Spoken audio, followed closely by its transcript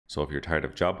So if you're tired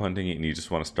of job hunting and you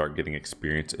just want to start getting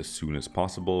experience as soon as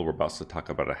possible, we're about to talk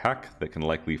about a hack that can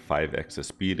likely 5x the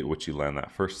speed at which you land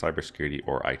that first cybersecurity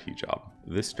or IT job.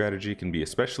 This strategy can be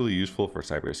especially useful for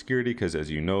cybersecurity because, as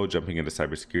you know, jumping into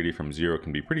cybersecurity from zero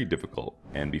can be pretty difficult.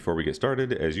 And before we get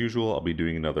started, as usual, I'll be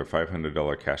doing another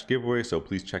 $500 cash giveaway, so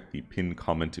please check the pinned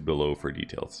comment below for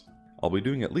details. I'll be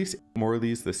doing at least 8 more of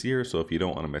these this year, so if you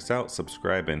don't want to miss out,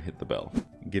 subscribe and hit the bell.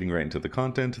 Getting right into the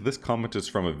content, this comment is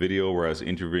from a video where I was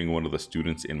interviewing one of the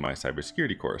students in my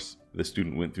cybersecurity course. The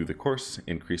student went through the course,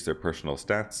 increased their personal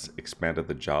stats, expanded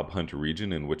the job hunt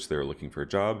region in which they were looking for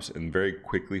jobs, and very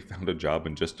quickly found a job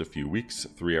in just a few weeks,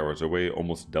 3 hours away,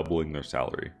 almost doubling their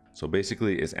salary. So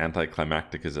basically, as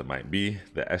anticlimactic as it might be,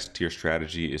 the S-tier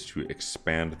strategy is to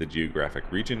expand the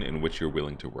geographic region in which you're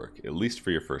willing to work, at least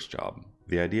for your first job.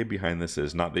 The idea behind this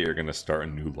is not that you're going to start a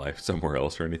new life somewhere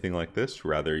else or anything like this,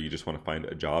 rather you just want to find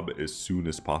a job as soon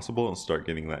as possible and start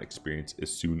getting that experience as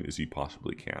soon as you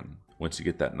possibly can. Once you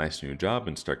get that nice new job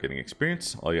and start getting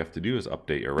experience, all you have to do is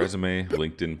update your resume,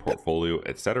 LinkedIn portfolio,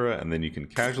 etc., and then you can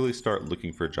casually start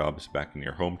looking for jobs back in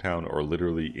your hometown or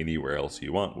literally anywhere else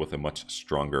you want with a much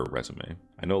stronger resume.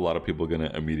 I know a lot of people are going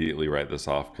to immediately write this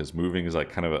off because moving is like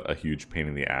kind of a huge pain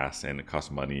in the ass and it costs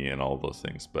money and all of those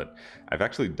things, but I've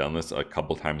actually done this a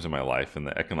couple times in my life and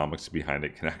the economics behind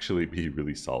it can actually be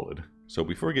really solid. So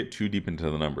before we get too deep into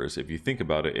the numbers, if you think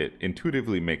about it, it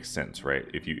intuitively makes sense, right?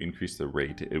 If you increase the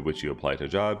rate at which you apply to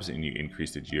jobs and you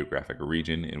increase the geographic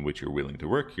region in which you're willing to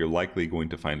work, you're likely going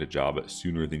to find a job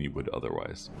sooner than you would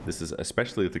otherwise. This is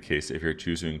especially the case if you're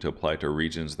choosing to apply to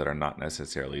regions that are not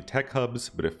necessarily tech hubs,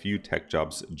 but a few tech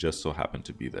jobs just so happen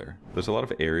to be there. There's a lot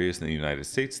of areas in the United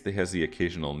States that has the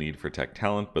occasional need for tech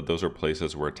talent, but those are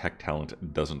places where tech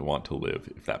talent doesn't want to live,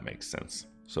 if that makes sense.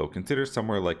 So consider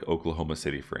somewhere like Oklahoma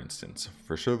City, for instance.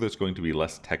 For sure there's going to be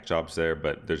less tech jobs there,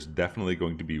 but there's definitely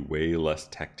going to be way less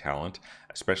tech talent,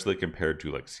 especially compared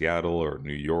to like Seattle or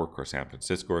New York or San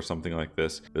Francisco or something like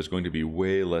this. There's going to be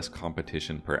way less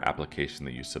competition per application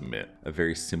that you submit. A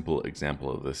very simple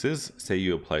example of this is, say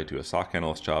you apply to a SOC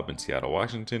analyst job in Seattle,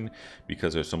 Washington.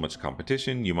 Because there's so much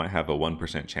competition, you might have a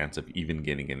 1% chance of even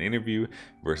getting an interview,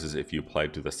 versus if you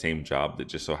applied to the same job that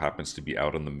just so happens to be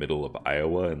out in the middle of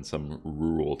Iowa in some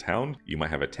rural town, you might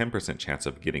have a 10% chance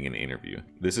of getting an interview.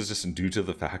 This is just due to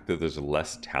the fact that there's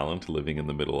less talent living in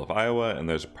the middle of Iowa, and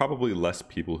there's probably less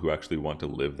people who actually want to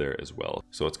live there as well.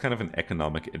 So it's kind of an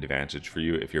economic advantage for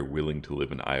you if you're willing to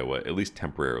live in Iowa, at least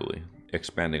temporarily.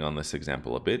 Expanding on this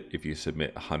example a bit, if you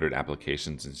submit 100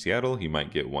 applications in Seattle, you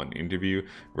might get 1 interview,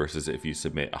 versus if you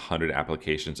submit 100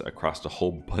 applications across a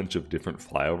whole bunch of different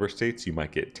flyover states, you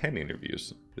might get 10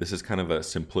 interviews. This is kind of a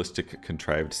simplistic,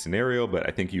 contrived scenario, but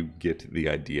I think you get the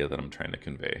idea that I'm trying to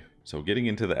convey. So getting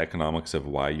into the economics of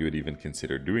why you would even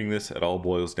consider doing this, it all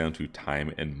boils down to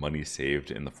time and money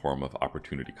saved in the form of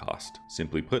opportunity cost.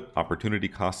 Simply put, opportunity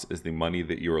cost is the money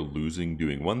that you are losing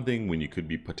doing one thing when you could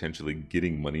be potentially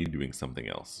getting money doing something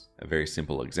else. A very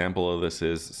simple example of this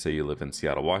is, say you live in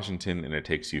Seattle, Washington, and it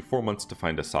takes you 4 months to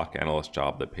find a SOC analyst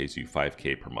job that pays you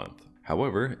 $5,000 per month.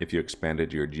 However, if you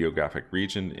expanded your geographic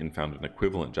region and found an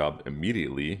equivalent job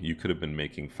immediately, you could have been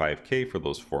making $5,000 for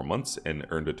those 4 months and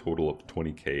earned a total of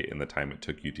 $20,000 in the time it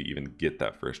took you to even get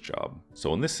that first job.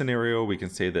 So in this scenario, we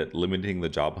can say that limiting the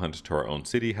job hunt to our own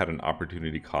city had an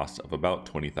opportunity cost of about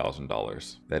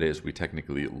 $20,000. That is, we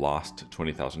technically lost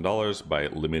 $20,000 by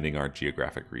limiting our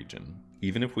geographic region.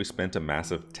 Even if we spent a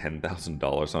massive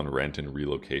 $10,000 on rent and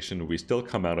relocation, we still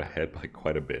come out ahead by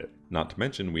quite a bit. Not to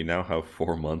mention, we now have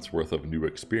 4 months worth of new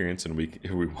experience, and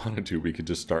if we wanted to, we could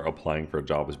just start applying for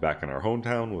jobs back in our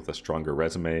hometown with a stronger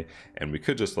resume, and we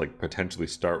could just like potentially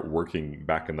start working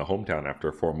back in the hometown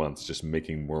after 4 months, just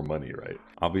making more money, right?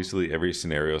 Obviously, every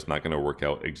scenario is not going to work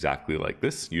out exactly like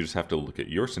this. You just have to look at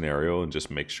your scenario and just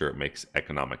make sure it makes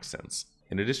economic sense.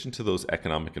 In addition to those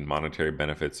economic and monetary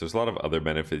benefits, there's a lot of other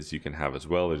benefits you can have as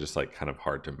well. They're just like kind of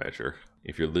hard to measure.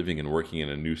 If you're living and working in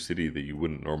a new city that you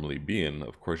wouldn't normally be in,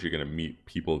 of course you're going to meet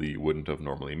people that you wouldn't have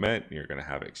normally met. You're going to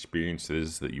have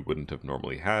experiences that you wouldn't have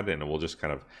normally had, and it will just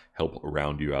kind of help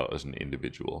round you out as an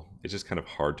individual. It's just kind of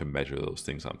hard to measure those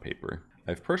things on paper.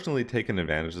 I've personally taken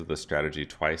advantage of this strategy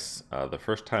twice. The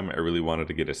first time I really wanted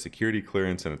to get a security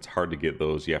clearance, and it's hard to get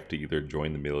those. You have to either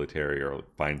join the military or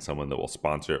find someone that will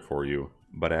sponsor it for you.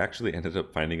 But I actually ended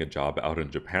up finding a job out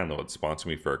in Japan that would sponsor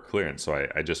me for a clearance. So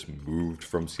I just moved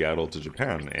from Seattle to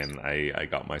Japan and I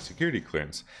got my security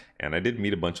clearance. And I did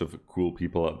meet a bunch of cool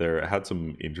people out there. I had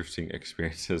some interesting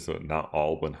experiences, so not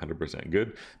all 100%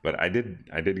 good, but I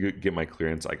did get my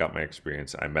clearance. I got my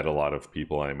experience. I met a lot of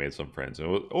people and I made some friends.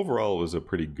 And overall, it was a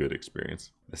pretty good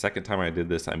experience. The second time I did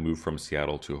this, I moved from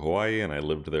Seattle to Hawaii, and I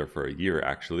lived there for a year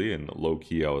actually, and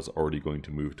low-key I was already going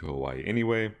to move to Hawaii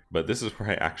anyway, but this is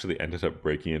where I actually ended up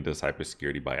breaking into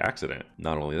cybersecurity by accident.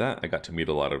 Not only that, I got to meet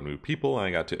a lot of new people, and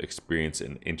I got to experience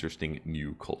an interesting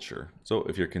new culture. So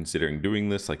if you're considering doing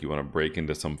this, like you want to break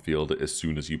into some field as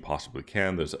soon as you possibly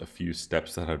can, there's a few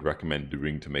steps that I'd recommend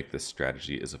doing to make this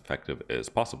strategy as effective as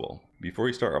possible. Before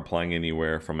you start applying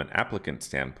anywhere, from an applicant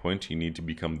standpoint, you need to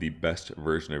become the best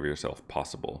version of yourself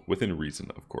possible, within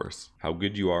reason, of course. How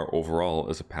good you are overall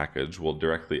as a package will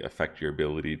directly affect your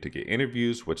ability to get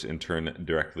interviews, which in turn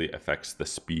directly affects the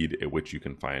speed at which you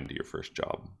can find your first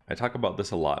job. I talk about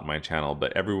this a lot in my channel,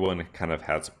 but everyone kind of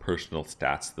has personal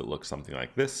stats that look something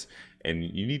like this, and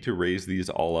you need to raise these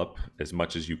all up as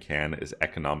much as you can, as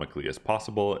economically as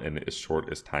possible, and as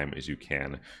short as time as you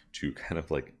can, to kind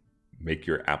of like make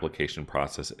your application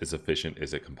process as efficient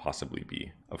as it can possibly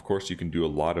be. Of course, you can do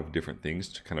a lot of different things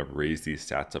to kind of raise these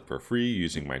stats up for free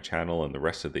using my channel and the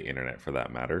rest of the internet for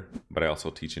that matter. But I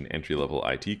also teach an entry-level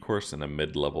IT course and a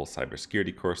mid-level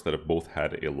cybersecurity course that have both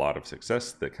had a lot of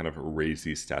success that kind of raise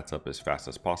these stats up as fast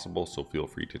as possible, so feel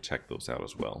free to check those out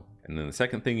as well. And then the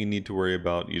second thing you need to worry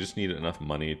about, you just need enough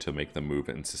money to make the move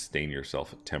and sustain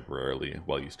yourself temporarily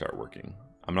while you start working.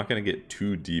 I'm not going to get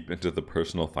too deep into the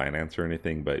personal finance or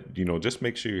anything, but just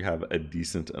make sure you have a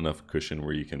decent enough cushion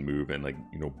where you can move and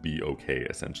be okay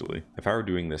essentially. If I were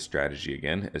doing this strategy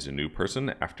again as a new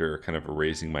person, after kind of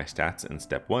raising my stats in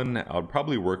step 1, I would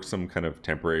probably work some kind of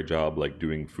temporary job like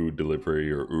doing food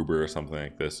delivery or Uber or something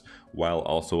like this, while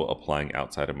also applying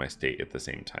outside of my state at the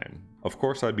same time. Of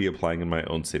course, I'd be applying in my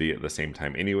own city at the same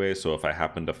time anyway, so if I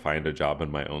happen to find a job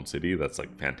in my own city, that's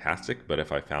fantastic, but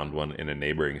if I found one in a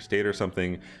neighboring state or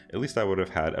something, at least I would have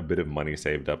had a bit of money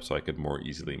saved up so I could more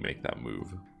easily make that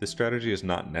move. This strategy is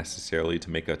not necessarily to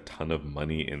make a ton of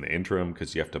money in the interim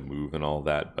because you have to move and all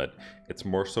that, but it's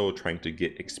more so trying to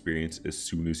get experience as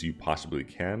soon as you possibly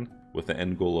can, with the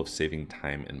end goal of saving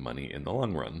time and money in the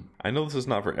long run. I know this is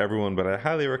not for everyone, but I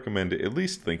highly recommend at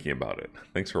least thinking about it.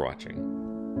 Thanks for watching.